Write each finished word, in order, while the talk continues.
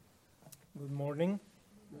Good morning.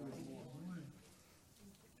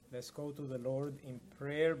 Let's go to the Lord in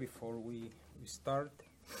prayer before we start.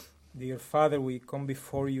 Dear Father, we come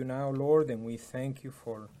before you now, Lord, and we thank you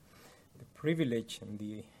for the privilege and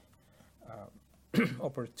the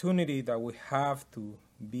opportunity that we have to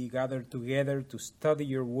be gathered together to study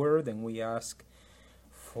your word, and we ask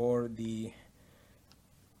for the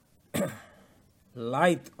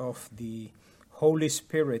light of the Holy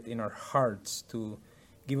Spirit in our hearts to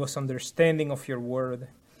give us understanding of your word.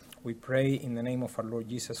 We pray in the name of our Lord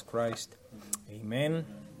Jesus Christ. Amen.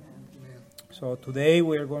 So today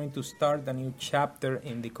we are going to start a new chapter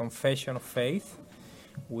in the Confession of Faith.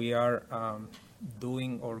 We are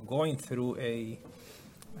going through a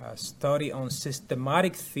study on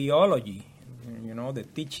systematic theology, the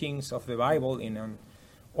teachings of the Bible in an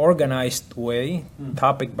organized way,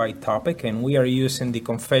 topic by topic, and we are using the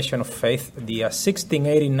Confession of Faith, the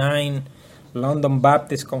 1689 London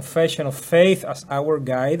Baptist Confession of Faith as our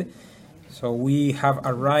guide. So we have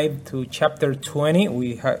arrived to chapter 20.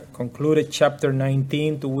 We concluded chapter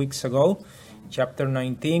 19 2 weeks ago. Chapter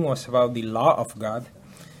 19 was about the law of God.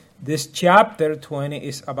 This chapter 20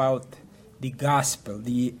 is about the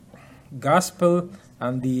gospel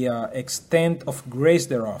and the extent of grace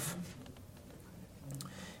thereof.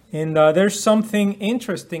 And there's something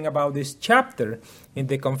interesting about this chapter in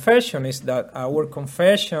the confession is that our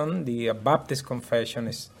confession, the Baptist confession,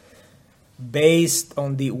 is based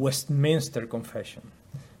on the Westminster Confession.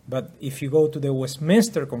 But if you go to the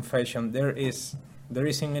Westminster Confession, there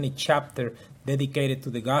isn't any chapter dedicated to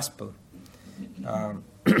the gospel.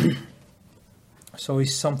 So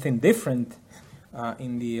it's something different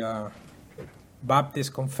in the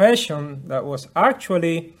Baptist Confession that was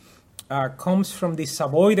actually comes from the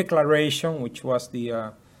Savoy Declaration, which was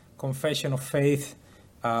the confession of faith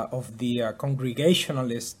of the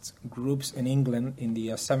Congregationalist groups in England in the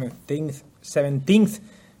 17th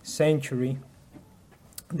century.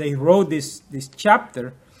 They wrote this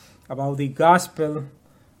chapter about the gospel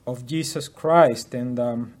of Jesus Christ. And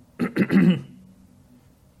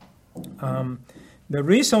the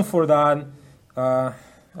reason for that, a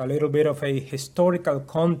little bit of a historical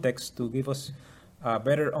context to give us a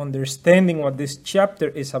better understanding what this chapter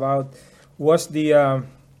is about, was the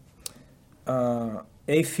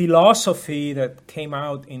a philosophy that came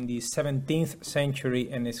out in the 17th century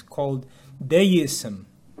and is called deism.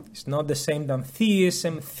 It's not the same than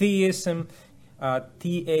theism. Theism,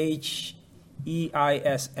 Theism,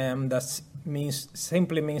 that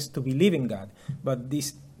simply means to believe in God. But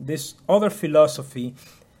this other philosophy,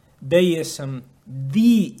 deism,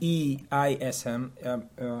 Deism,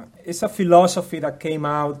 is a philosophy that came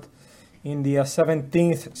out in the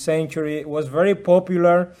 17th century. It was very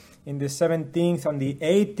popular in the 17th and the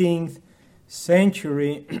 18th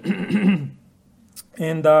century.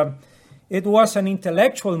 And it was an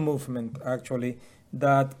intellectual movement, actually,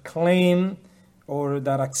 that claimed or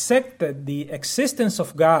that accepted the existence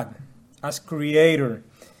of God as creator,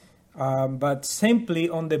 but simply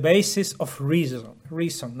on the basis of reason,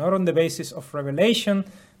 not on the basis of revelation,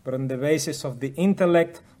 but on the basis of the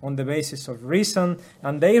intellect, on the basis of reason.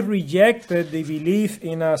 And they rejected the belief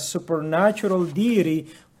in a supernatural deity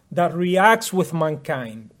that reacts with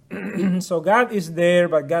mankind. So God is there,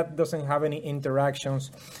 but God doesn't have any interactions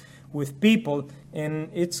with people, and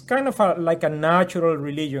it's kind of like a natural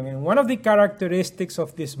religion. And one of the characteristics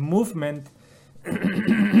of this movement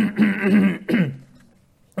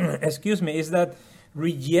is that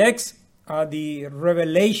rejects the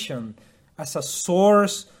revelation as a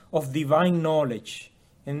source of divine knowledge,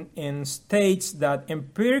 and states that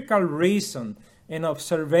empirical reason and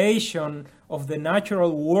observation of the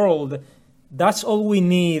natural world, that's all we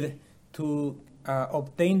need to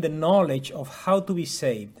obtain the knowledge of how to be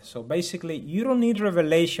saved. So basically, you don't need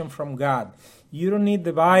revelation from God. You don't need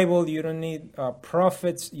the Bible. You don't need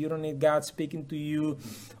prophets. You don't need God speaking to you.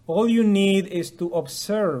 All you need is to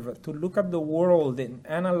observe, to look at the world and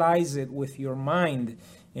analyze it with your mind.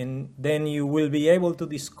 And then you will be able to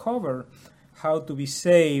discover how to be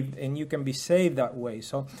saved, and you can be saved that way.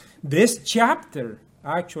 So this chapter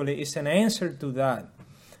actually is an answer to that.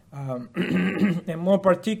 And more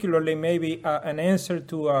particularly, maybe an answer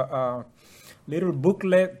to a little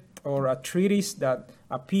booklet or a treatise that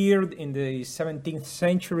appeared in the 17th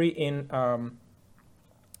century in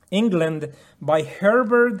England by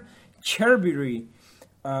Herbert Cherbury,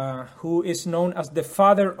 who is known as the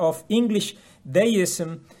father of English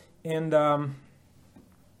deism, and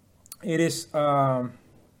it is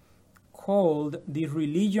called The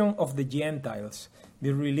Religion of the Gentiles.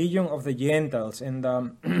 The Religion of the Gentiles. And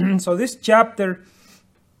so this chapter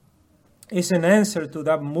is an answer to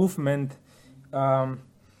that movement.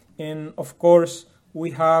 And of course,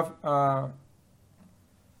 we have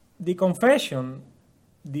the confession,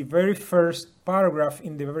 the very first paragraph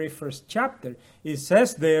in the very first chapter. It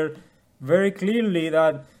says there very clearly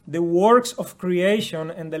that the works of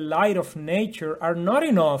creation and the light of nature are not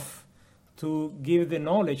enough to give the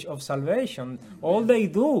knowledge of salvation. All they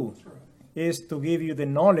do is to give you the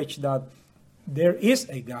knowledge that there is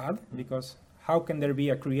a God, because how can there be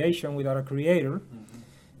a creation without a creator?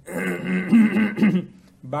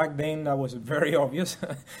 Back then that was very obvious.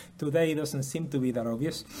 Today it doesn't seem to be that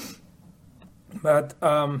obvious. But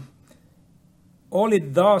all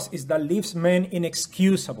it does is that leaves men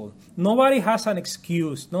inexcusable. Nobody has an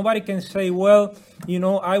excuse. Nobody can say, well,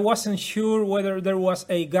 I wasn't sure whether there was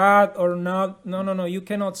a God or not. No. You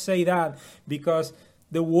cannot say that, because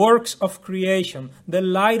the works of creation, the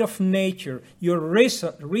light of nature, your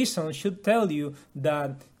reason should tell you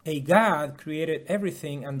that a God created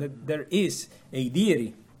everything and that there is a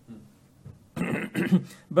deity.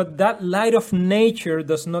 But that light of nature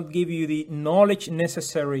does not give you the knowledge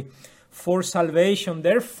necessary for salvation.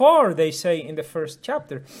 Therefore, they say in the first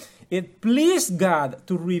chapter, it pleased God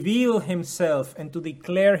to reveal himself and to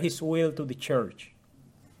declare his will to the church,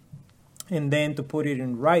 and then to put it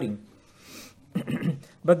in writing.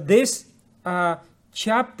 But this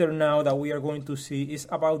chapter now that we are going to see is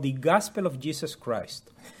about the gospel of Jesus Christ.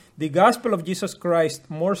 The gospel of Jesus Christ,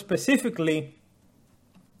 more specifically,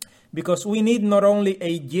 because we need not only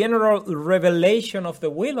a general revelation of the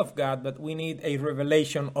will of God, but we need a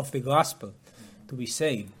revelation of the gospel to be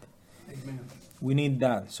saved. Amen. We need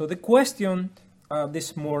that. So the question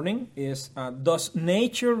this morning is, does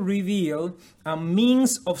nature reveal a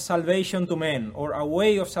means of salvation to men, or a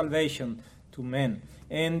way of salvation to men?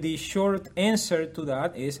 And the short answer to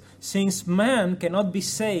that is, since man cannot be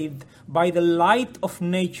saved by the light of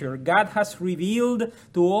nature, God has revealed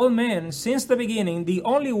to all men since the beginning the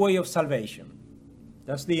only way of salvation.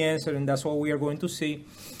 That's the answer, and that's what we are going to see.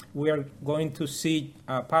 We are going to see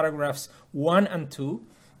paragraphs 1 and 2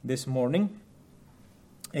 this morning.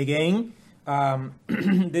 Again,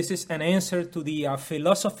 this is an answer to the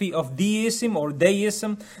philosophy of deism or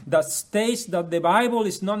deism that states that the Bible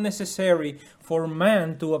is not necessary for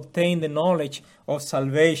man to obtain the knowledge of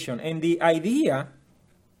salvation. And the idea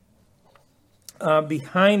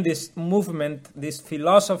behind this movement, this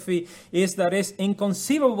philosophy, is that it's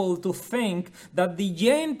inconceivable to think that the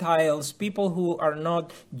Gentiles, people who are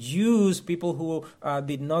not Jews, people who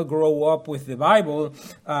did not grow up with the Bible,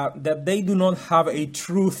 that they do not have a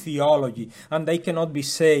true theology and they cannot be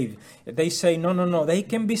saved. They say, no, they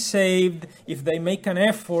can be saved if they make an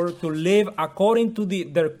effort to live according to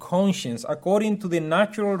their conscience, according to the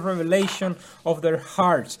natural revelation of their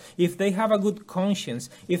hearts. If they have a good conscience,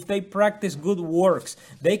 if they practice good works,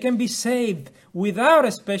 they can be saved without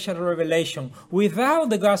a special revelation, without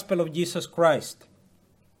the gospel of Jesus Christ.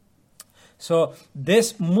 So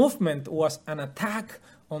this movement was an attack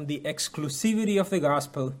on the exclusivity of the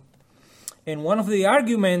gospel. And one of the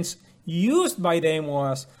arguments used by them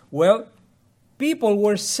was, well, people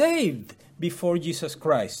were saved before Jesus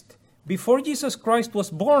Christ. Before Jesus Christ was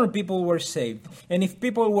born, people were saved. And if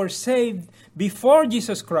people were saved before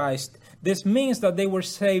Jesus Christ, this means that they were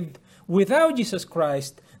saved without Jesus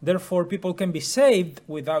Christ. Therefore, people can be saved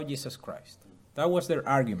without Jesus Christ. That was their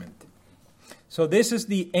argument. So this is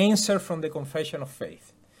the answer from the Confession of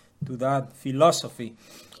Faith to that philosophy.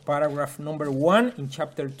 Paragraph number 1 in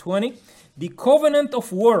chapter 20. The covenant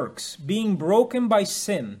of works being broken by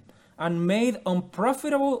sin and made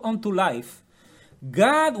unprofitable unto life,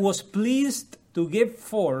 God was pleased to give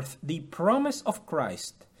forth the promise of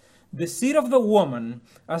Christ, the seed of the woman,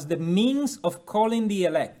 as the means of calling the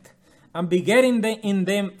elect, and begetting in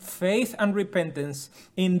them faith and repentance.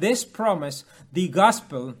 In this promise, the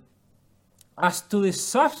gospel, as to the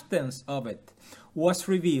substance of it, was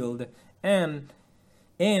revealed, and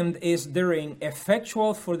is therein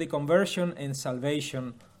effectual for the conversion and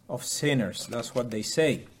salvation of sinners. That's what they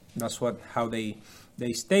say. That's how they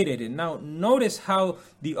stated it. Now, notice how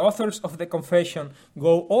the authors of the confession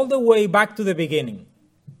go all the way back to the beginning.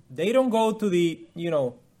 They don't go to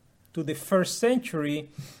the first century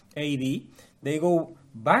AD. They go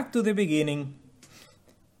back to the beginning,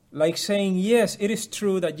 like saying, yes, it is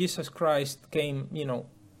true that Jesus Christ came,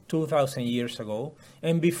 2,000 years ago,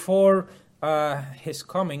 and before his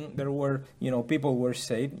coming, there were, people were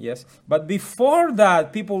saved, yes. But before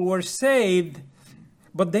that, people were saved,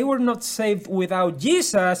 but they were not saved without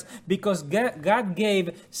Jesus, because God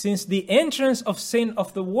gave, since the entrance of sin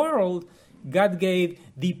of the world, God gave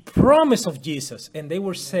the promise of Jesus, and they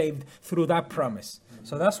were saved through that promise.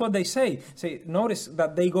 So that's what they say. Notice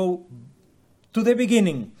that they go to the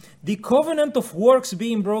beginning. The covenant of works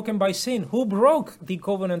being broken by sin. Who broke the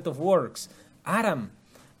covenant of works? Adam.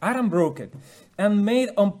 Adam broke it and made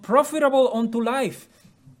unprofitable unto life.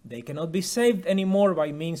 They cannot be saved anymore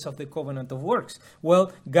by means of the covenant of works.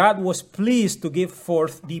 Well, God was pleased to give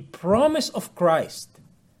forth the promise of Christ.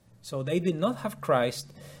 So they did not have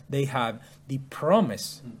Christ, they had the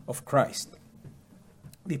promise of Christ.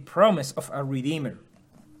 The promise of a Redeemer.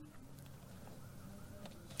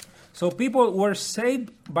 So people were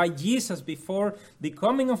saved by Jesus before the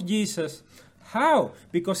coming of Jesus. How?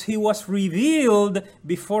 Because he was revealed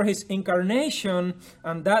before his incarnation,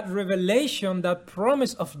 and that revelation, that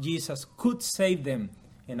promise of Jesus could save them,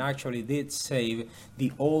 and actually did save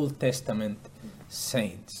the Old Testament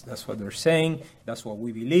saints. That's what they're saying, that's what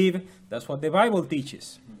we believe, that's what the Bible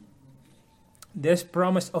teaches. This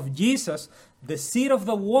promise of Jesus, the seed of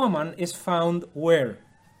the woman, is found where?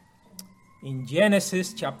 In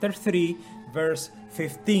Genesis chapter 3, verse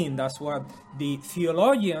 15. That's what the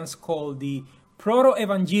theologians call the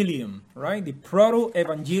proto-evangelium, right? The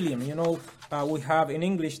proto-evangelium. You know, we have in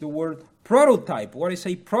English the word prototype. What is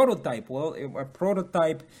a prototype? Well, a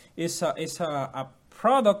prototype is a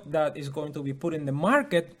product that is going to be put in the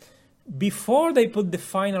market. Before they put the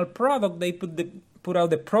final product, they put out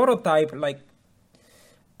the prototype, like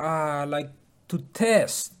to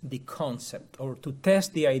test the concept or to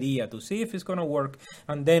test the idea, to see if it's going to work.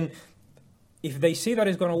 And then if they see that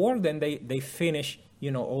it's going to work, then they finish,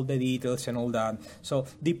 all the details and all that. So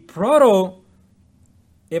the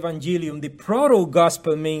proto-evangelium, the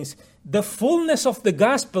proto-gospel means the fullness of the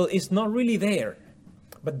gospel is not really there,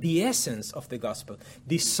 but the essence of the gospel,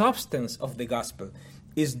 the substance of the gospel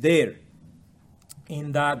is there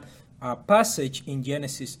in that passage in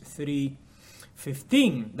Genesis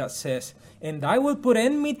 3:15 that says, "And I will put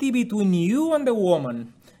enmity between you and the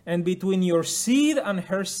woman, and between your seed and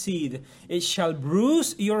her seed. It shall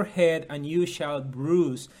bruise your head, and you shall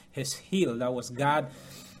bruise his heel." That was God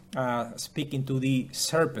speaking to the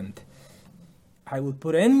serpent. "I will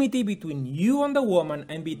put enmity between you and the woman,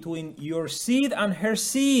 and between your seed and her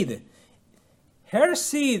seed. Her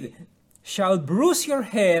seed shall bruise your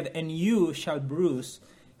head, and you shall bruise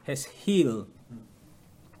his heel."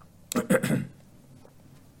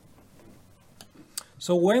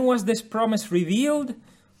 So when was this promise revealed?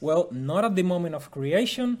 Well, not at the moment of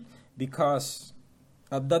creation, because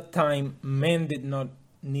at that time men did not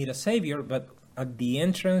need a savior, but at the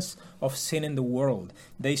entrance of sin in the world.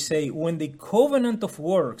 They say when the covenant of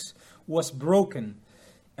works was broken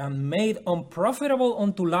and made unprofitable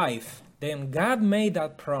unto life, then God made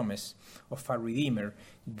that promise of a Redeemer.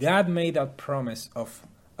 God made that promise of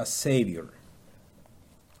a Savior.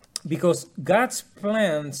 Because God's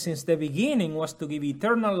plan since the beginning was to give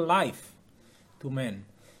eternal life to men.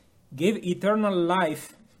 Give eternal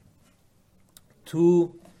life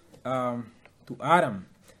to Adam.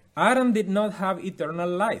 Adam did not have eternal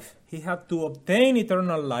life. He had to obtain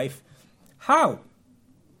eternal life. How?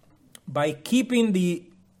 By keeping the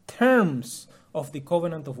terms of the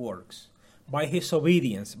covenant of works. By his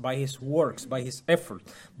obedience, by his works, by his effort.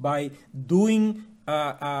 By doing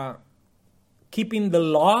keeping the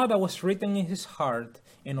law that was written in his heart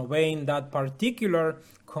and obeying that particular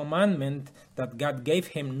commandment that God gave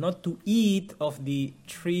him, not to eat of the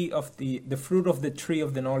tree of the fruit of the tree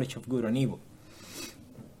of the knowledge of good and evil.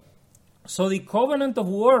 So the covenant of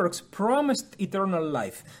works promised eternal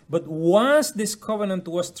life. But once this covenant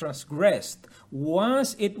was transgressed,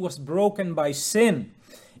 once it was broken by sin,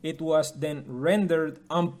 it was then rendered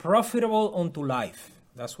unprofitable unto life.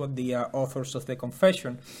 That's what the authors of the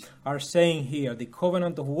confession are saying here. The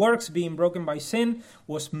covenant of works being broken by sin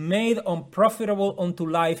was made unprofitable unto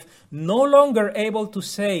life, no longer able to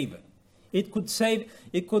save. It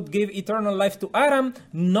could give eternal life to Adam,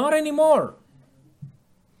 not anymore.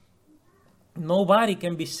 Nobody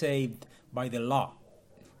can be saved by the law.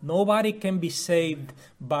 Nobody can be saved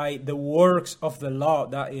by the works of the law.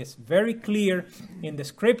 That is very clear in the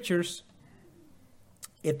scriptures.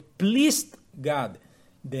 It pleased God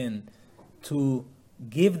then to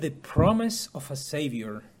give the promise of a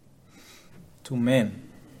Savior to men.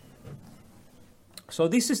 So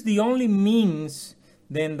this is the only means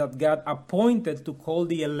then that God appointed to call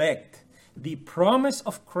the elect, the promise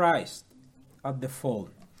of Christ at the fall.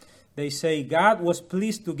 They say God was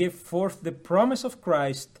pleased to give forth the promise of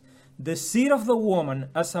Christ, the seed of the woman,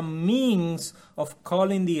 as a means of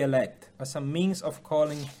calling the elect, as a means of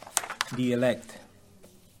calling the elect.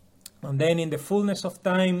 And then in the fullness of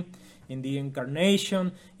time, in the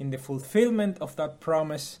incarnation, in the fulfillment of that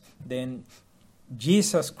promise, then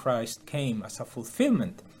Jesus Christ came as a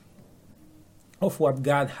fulfillment of what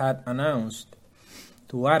God had announced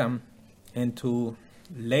to Adam and to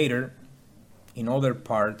later, in other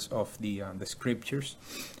parts of the scriptures,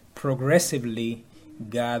 progressively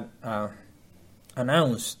God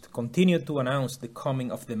continued to announce the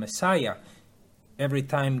coming of the Messiah, every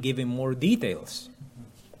time giving more details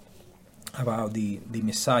about the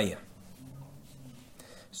Messiah.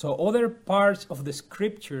 So other parts of the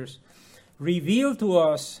scriptures reveal to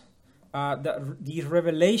us the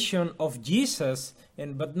revelation of Jesus,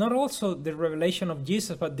 but not also the revelation of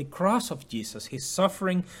Jesus, but the cross of Jesus, his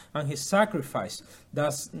suffering and his sacrifice.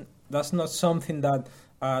 That's not something that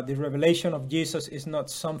the revelation of Jesus is not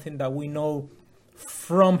something that we know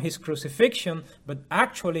from his crucifixion, but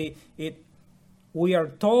actually we are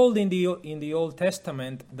told in the Old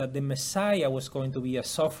Testament that the Messiah was going to be a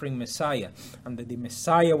suffering Messiah, and that the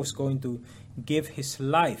Messiah was going to give his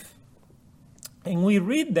life. And we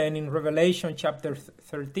read then in Revelation chapter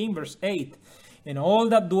 13, verse 8, "And all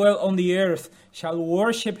that dwell on the earth shall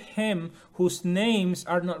worship him whose names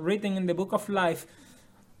are not written in the book of life,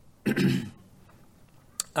 in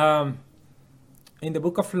the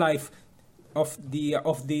book of life of the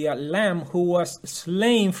Lamb who was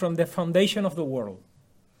slain from the foundation of the world."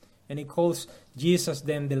 And he calls Jesus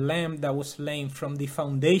then the Lamb that was slain from the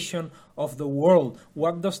foundation of the world.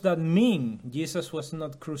 What does that mean? Jesus was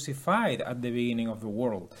not crucified at the beginning of the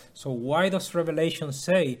world. So why does Revelation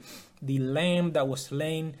say the Lamb that was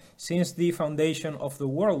slain since the foundation of the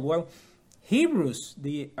world? Well, Hebrews,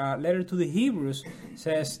 the letter to the Hebrews,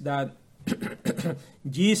 says that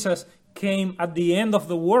Jesus came at the end of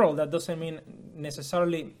the world. That doesn't mean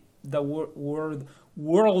necessarily the word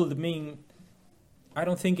world mean. I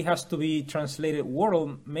don't think it has to be translated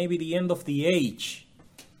world, maybe the end of the age,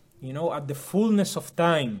 at the fullness of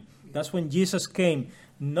time. That's when Jesus came.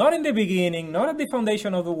 Not in the beginning, not at the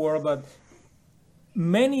foundation of the world, but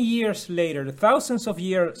many years later, thousands of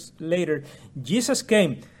years later, Jesus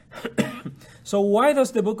came. So why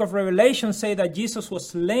does the book of Revelation say that Jesus was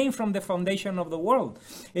slain from the foundation of the world?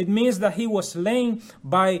 It means that he was slain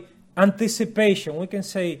by anticipation. We can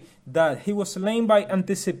say that he was slain by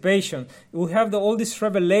anticipation. We have all these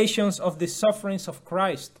revelations of the sufferings of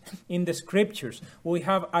Christ in the scriptures. We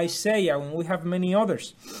have Isaiah and we have many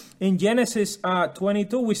others. In Genesis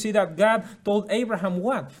 22, we see that God told Abraham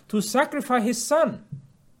what? To sacrifice his son,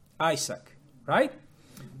 Isaac, right?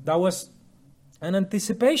 That was an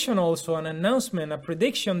anticipation also, an announcement, a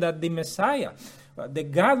prediction that the Messiah,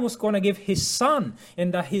 that God was going to give his son,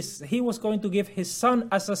 and that he was going to give his son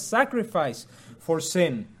as a sacrifice for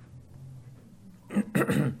sin.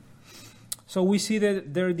 So we see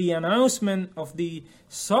that there the announcement of the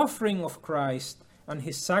suffering of Christ and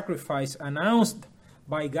his sacrifice announced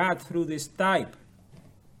by God through this type.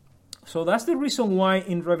 So that's the reason why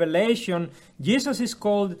in Revelation Jesus is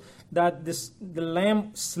called that the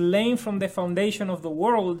Lamb slain from the foundation of the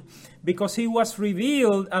world, because he was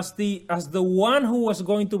revealed as the one who was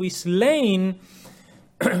going to be slain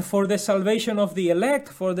for the salvation of the elect,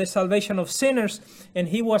 for the salvation of sinners, and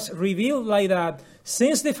he was revealed like that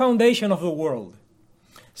since the foundation of the world.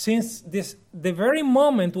 Since the very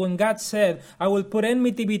moment when God said, "I will put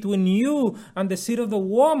enmity between you and the seed of the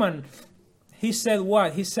woman," he said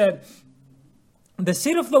what? He said, "The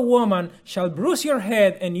seed of the woman shall bruise your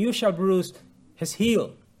head, and you shall bruise his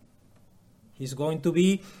heel." He's going to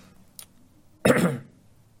be,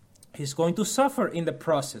 he's going to suffer in the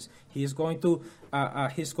process. He's going to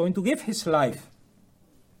give his life.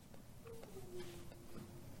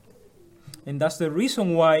 And that's the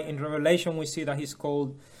reason why in Revelation we see that he's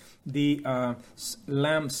called the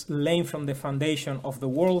Lamb slain from the foundation of the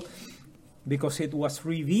world, because it was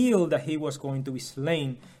revealed that he was going to be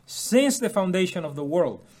slain since the foundation of the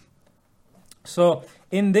world. So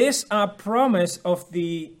in this promise of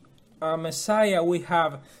the Messiah, we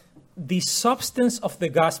have the substance of the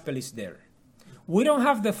gospel is there. We don't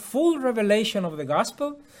have the full revelation of the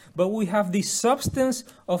gospel, but we have the substance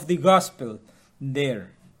of the gospel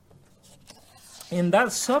there. In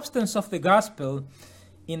that substance of the gospel,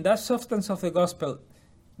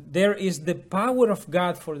 there is the power of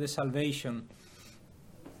God for the salvation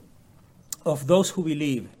of those who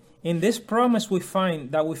believe. In this promise we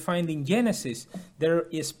find in Genesis, there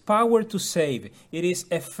is power to save. It is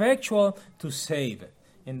effectual to save.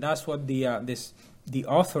 And that's what the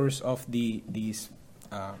authors of the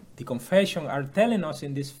confession are telling us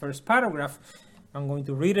in this first paragraph. I'm going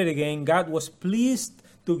to read it again. God was pleased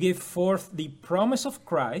to give forth the promise of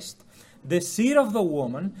Christ, the seed of the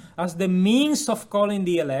woman, as the means of calling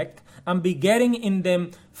the elect and begetting in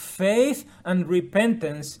them faith and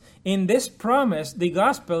repentance. In this promise, the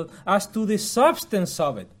gospel, as to the substance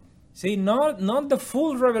of it. See, not the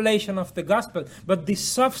full revelation of the gospel, but the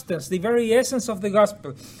substance, the very essence of the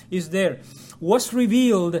gospel is there. Was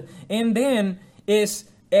revealed and then is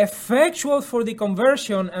effectual for the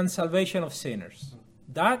conversion and salvation of sinners.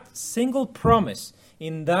 That single promise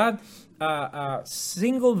in that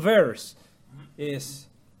single verse is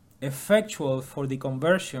effectual for the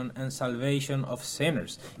conversion and salvation of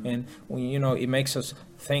sinners. And it makes us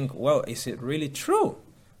think, well, is it really true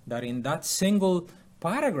that in that single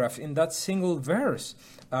paragraph, in that single verse,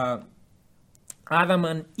 Adam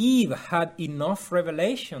and Eve had enough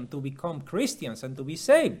revelation to become Christians and to be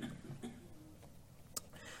saved?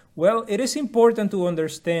 Well, it is important to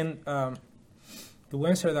understand, to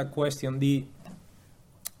answer that question, the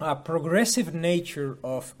progressive nature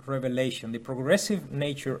of revelation, the progressive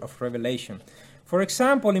nature of revelation. For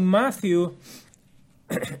example, in Matthew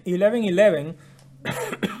 11:11,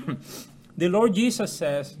 the Lord Jesus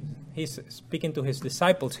says, he's speaking to his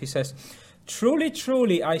disciples, he says, "Truly,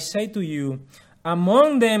 truly, I say to you,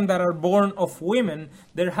 among them that are born of women,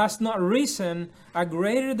 there has not risen a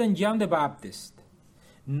greater than John the Baptist.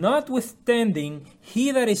 Notwithstanding,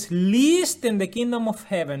 he that is least in the kingdom of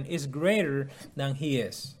heaven is greater than he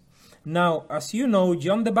is." Now, as you know,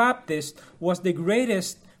 John the Baptist was the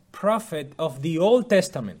greatest prophet of the Old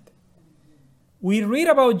Testament. We read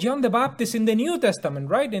about John the Baptist in the New Testament,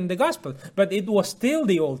 right, in the Gospel, but it was still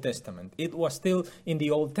the Old Testament. It was still in the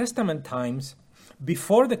Old Testament times,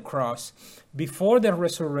 before the cross, before the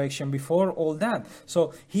resurrection, before all that.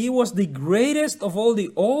 So he was the greatest of all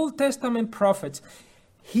the Old Testament prophets.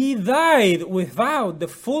 He died without the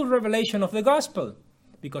full revelation of the gospel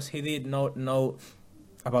because he did not know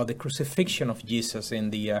about the crucifixion of Jesus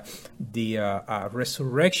and the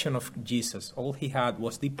resurrection of Jesus. All he had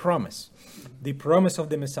was the promise of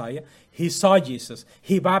the Messiah. He saw Jesus.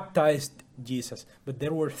 He baptized Jesus. But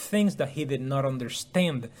there were things that he did not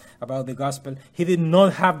understand about the gospel. He did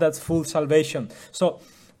not have that full salvation.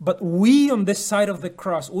 But we on this side of the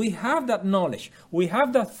cross, we have that knowledge. We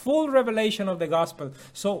have that full revelation of the gospel.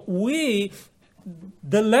 So we,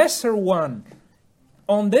 the lesser one,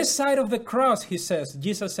 on this side of the cross,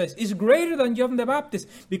 Jesus says, is greater than John the Baptist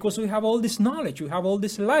because we have all this knowledge. We have all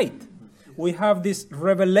this light. We have this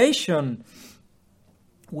revelation.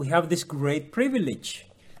 We have this great privilege.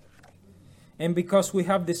 And because we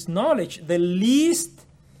have this knowledge, the least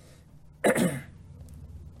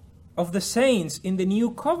of the saints in the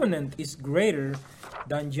new covenant is greater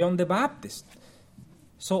than John the Baptist.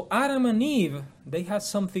 So Adam and Eve, they had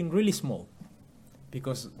something really small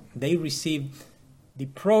because they received the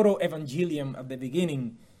proto-evangelium at the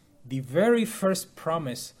beginning, the very first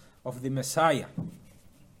promise of the Messiah.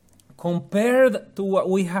 Compared to what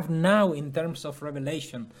we have now in terms of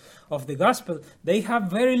revelation of the gospel, they have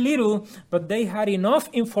very little, but they had enough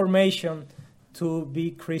information to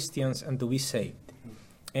be Christians and to be saved.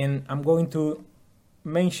 And I'm going to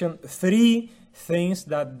mention 3 things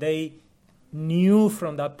that they knew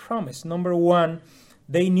from that promise. Number 1,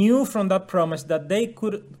 they knew from that promise that they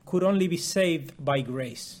could only be saved by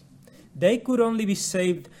grace. They could only be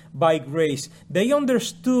saved by grace. They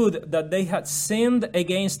understood that they had sinned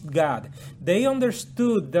against God. They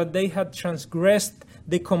understood that they had transgressed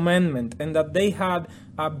the commandment and that they had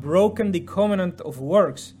broken the covenant of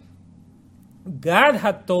works. God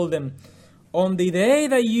had told them, on the day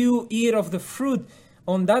that you eat of the fruit,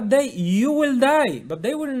 on that day you will die. But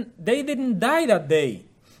they didn't die that day.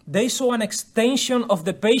 They saw an extension of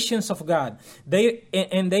the patience of God. They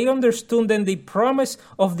understood then the promise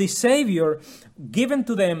of the Savior given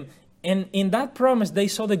to them. And in that promise, they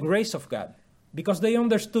saw the grace of God. Because they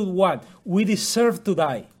understood what? We deserve to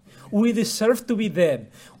die. We deserve to be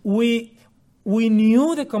dead. We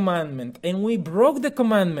knew the commandment and we broke the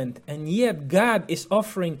commandment. And yet God is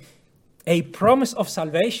offering a promise of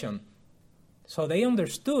salvation. So they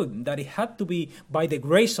understood that it had to be by the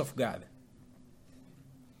grace of God.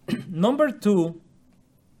 Number 2,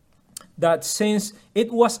 that since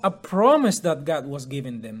it was a promise that God was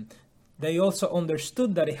giving them, they also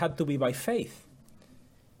understood that it had to be by faith.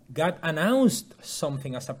 God announced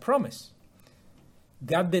something as a promise.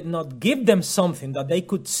 God did not give them something that they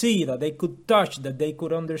could see, that they could touch, that they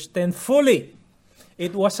could understand fully.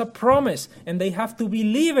 It was a promise, and they have to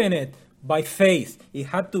believe in it by faith. It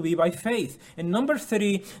had to be by faith. And number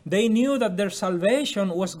 3, they knew that their salvation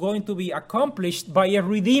was going to be accomplished by a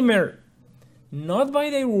Redeemer. Not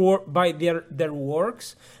by their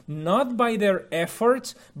works, not by their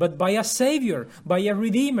efforts, but by a Savior, by a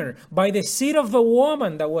Redeemer, by the seed of the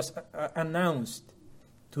woman that was announced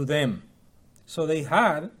to them. So they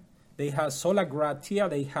had sola gratia,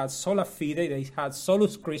 they had sola fide, they had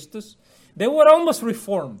solus Christus. They were almost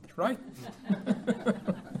reformed, right?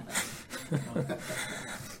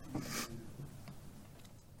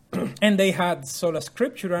 And they had sola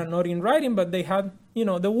scriptura, not in writing, but they had,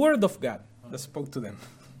 the word of God that spoke to them.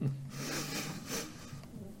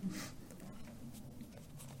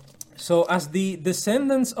 So as the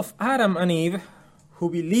descendants of Adam and Eve who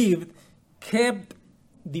believed kept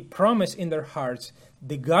the promise in their hearts,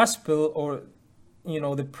 the gospel, or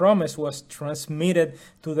the promise was transmitted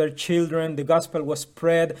to their children, the gospel was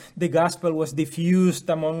spread, the gospel was diffused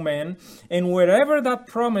among men, and wherever that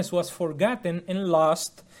promise was forgotten and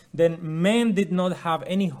lost, then men did not have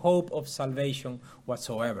any hope of salvation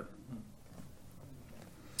whatsoever.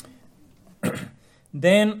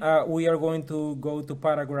 Then we are going to go to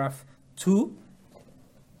paragraph 2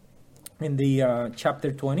 in the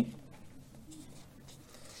chapter 20.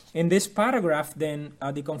 In this paragraph, then,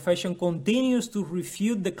 the confession continues to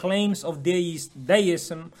refute the claims of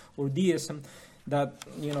deism that,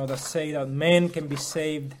 that say that man can be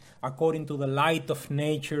saved according to the light of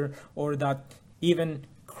nature, or that even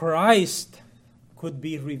Christ could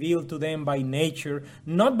be revealed to them by nature,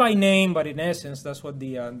 not by name, but in essence. That's what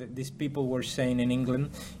these people were saying in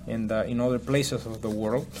England and in other places of the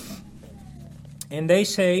world. And they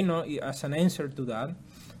say, as an answer to that,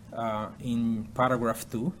 in paragraph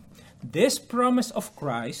 2, this promise of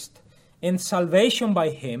Christ and salvation by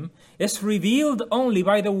Him is revealed only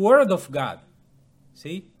by the Word of God.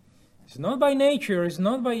 See? It's not by nature, it's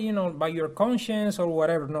not by, by your conscience or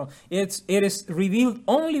whatever. No, it is revealed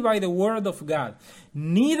only by the Word of God.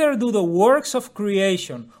 Neither do the works of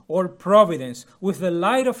creation or providence with the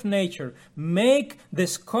light of nature make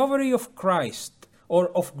discovery of Christ or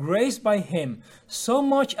of grace by Him, so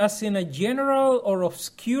much as in a general or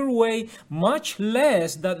obscure way, much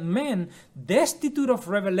less that men, destitute of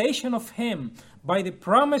revelation of Him by the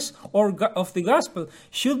promise of the gospel,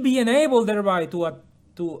 should be enabled thereby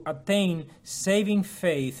to attain saving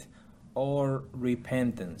faith or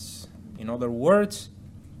repentance. In other words,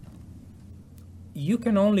 you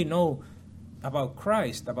can only know about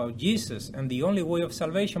Christ, about Jesus, and the only way of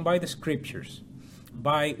salvation by the Scriptures,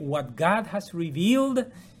 by what God has revealed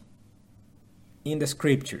in the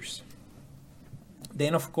Scriptures.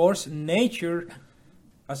 Then, of course, nature,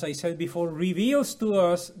 as I said before, reveals to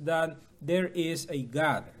us that there is a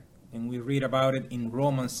God. And we read about it in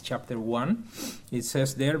Romans chapter 1. It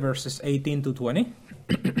says there, verses 18 to 20.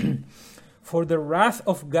 For the wrath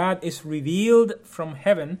of God is revealed from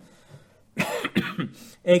heaven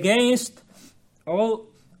against all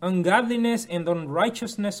ungodliness and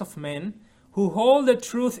unrighteousness of men, who hold the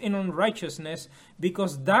truth in unrighteousness,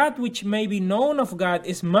 because that which may be known of God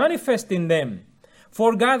is manifest in them.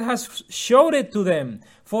 For God has showed it to them.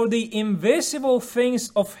 For the invisible things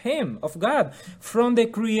of Him, of God, from the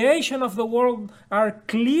creation of the world are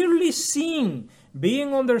clearly seen,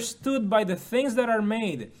 being understood by the things that are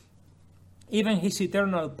made, even His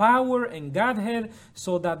eternal power and Godhead,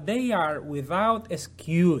 so that they are without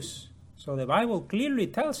excuse. So the Bible clearly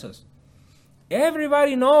tells us,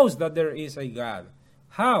 everybody knows that there is a God.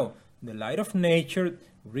 How? The light of nature,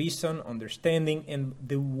 reason, understanding, and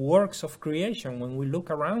the works of creation. When we look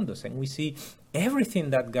around us and we see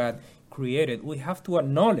everything that God created, we have to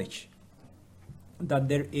acknowledge that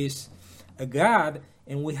there is a God,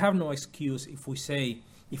 and we have no excuse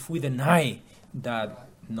if we deny that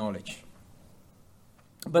knowledge.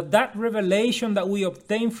 But that revelation that we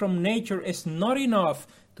obtain from nature is not enough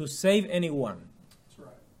to save anyone. That's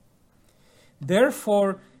right.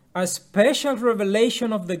 Therefore, a special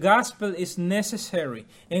revelation of the gospel is necessary.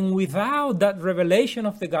 And without that revelation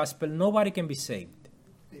of the gospel, nobody can be saved.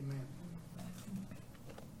 Amen.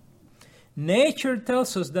 Nature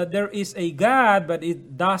tells us that there is a God, but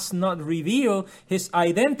it does not reveal His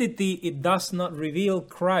identity. It does not reveal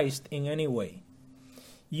Christ in any way.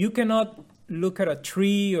 You cannot look at a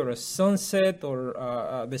tree or a sunset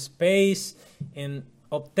or the space and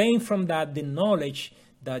obtain from that the knowledge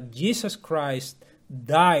that Jesus Christ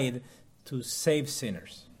died to save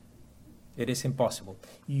sinners. It is impossible.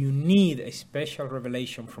 You need a special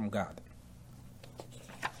revelation from God.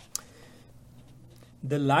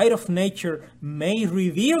 The light of nature may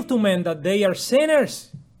reveal to men that they are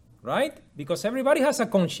sinners, right? Because everybody has a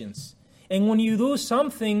conscience. And when you do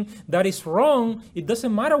something that is wrong, it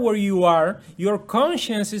doesn't matter where you are, your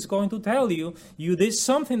conscience is going to tell you you did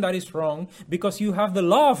something that is wrong because you have the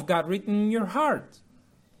law of God written in your heart.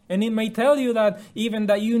 And it may tell you that even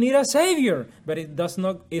that you need a Savior, but it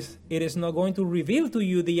is not going to reveal to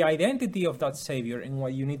you the identity of that Savior and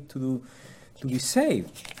what you need to do to be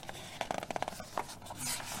saved.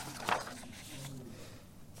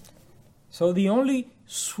 So the only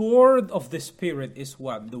sword of the Spirit is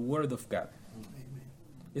what? The Word of God.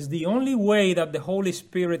 It's the only way that the Holy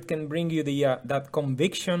Spirit can bring you that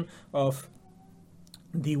conviction of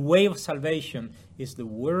the way of salvation is the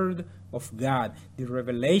Word of God, the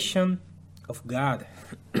revelation of God.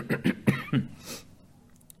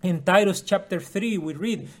 In Titus chapter 3, we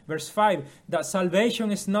read, verse 5, that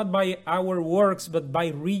salvation is not by our works, but by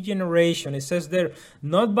regeneration. It says there,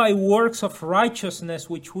 not by works of righteousness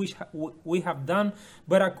which we have done,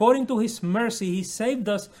 but according to His mercy, He saved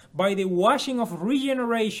us by the washing of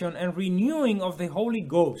regeneration and renewing of the Holy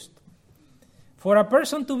Ghost. For a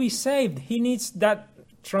person to be saved, he needs that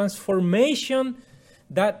transformation,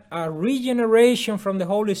 that regeneration from the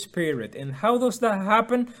Holy Spirit. And how does that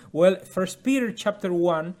happen? Well, 1 Peter chapter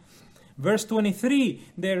 1, verse 23,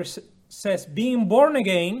 there says, being born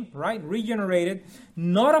again, right, regenerated,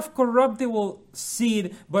 not of corruptible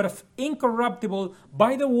seed, but of incorruptible,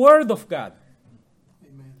 by the Word of God.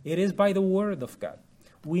 Amen. It is by the Word of God.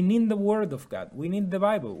 We need the Word of God. We need the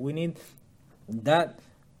Bible. We need that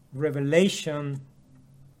revelation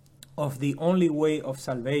of the only way of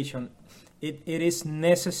salvation. It is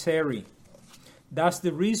necessary. That's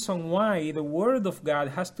the reason why the Word of God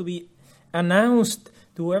has to be announced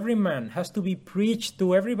to every man, has to be preached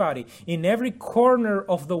to everybody in every corner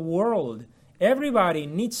of the world. Everybody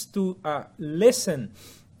needs to listen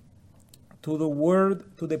to the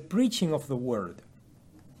Word, to the preaching of the Word.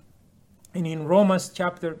 And in Romans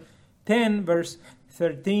chapter 10, verses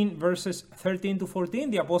 13 to 14,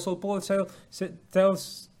 the Apostle Paul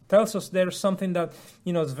tells us there's something that,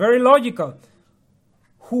 is very logical.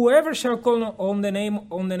 Whoever shall call on the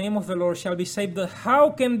name of the Lord shall be saved. But how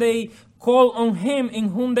can they call on Him in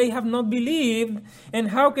whom they have not believed? And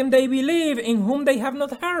how can they believe in whom they have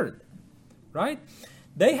not heard? Right?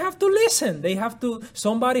 They have to listen.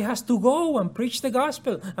 Somebody has to go and preach the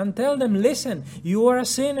gospel and tell them, listen, you are a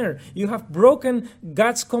sinner. You have broken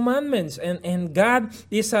God's commandments. And God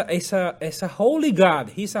is a holy God.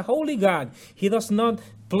 He's a holy God. He does not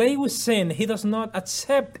play with sin. He does not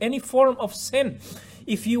accept any form of sin.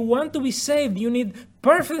 If you want to be saved, you need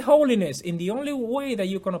perfect holiness. And the only way that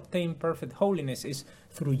you can obtain perfect holiness is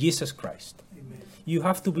through Jesus Christ. Amen. You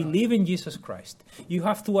have to believe in Jesus Christ. You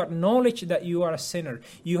have to acknowledge that you are a sinner.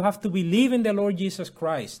 You have to believe in the Lord Jesus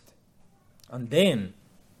Christ. And then,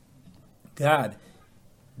 God,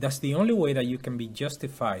 that's the only way that you can be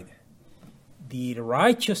justified. The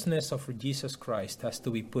righteousness of Jesus Christ has to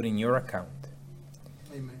be put in your account.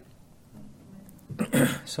 Amen.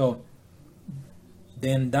 So,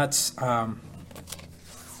 then that's how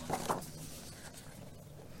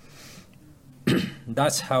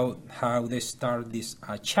they start this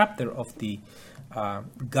chapter of the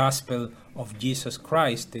gospel of Jesus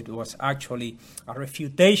Christ. It was actually a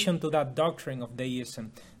refutation to that doctrine of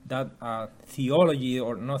deism, that theology,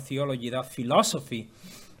 or not theology, that philosophy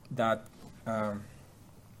that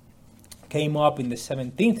came up in the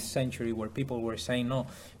 17th century, where people were saying, no,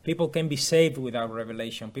 people can be saved without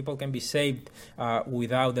revelation. People can be saved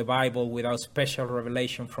without the Bible, without special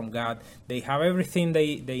revelation from God. They have everything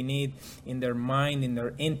they need in their mind, in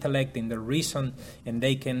their intellect, in their reason, and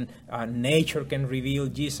they can nature can reveal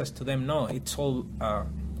Jesus to them. No, it's all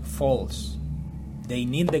false. They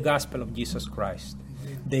need the gospel of Jesus Christ.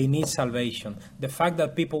 They need salvation. The fact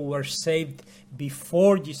that people were saved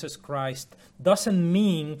before Jesus Christ doesn't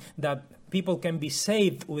mean that people can be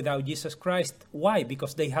saved without Jesus Christ. Why?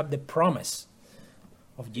 Because they have the promise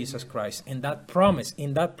of Jesus Christ. And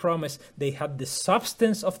in that promise, they had the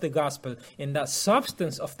substance of the gospel. And that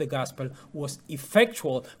substance of the gospel was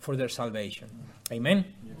effectual for their salvation. Amen?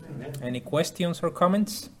 Amen. Any questions or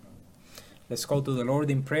comments? Let's go to the Lord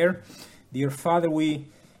in prayer. Dear Father, we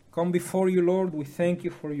come before you, Lord. We thank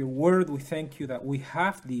you for your word. We thank you that we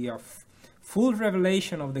have the full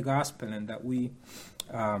revelation of the gospel, and that we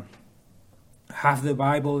have the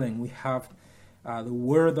Bible, and we have the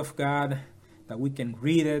Word of God, that we can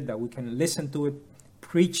read it, that we can listen to it,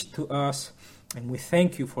 preached to us. And we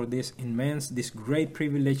thank you for this great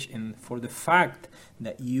privilege, and for the fact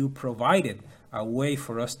that you provided a way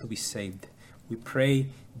for us to be saved. We pray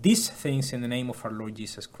these things in the name of our Lord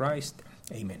Jesus Christ. Amen.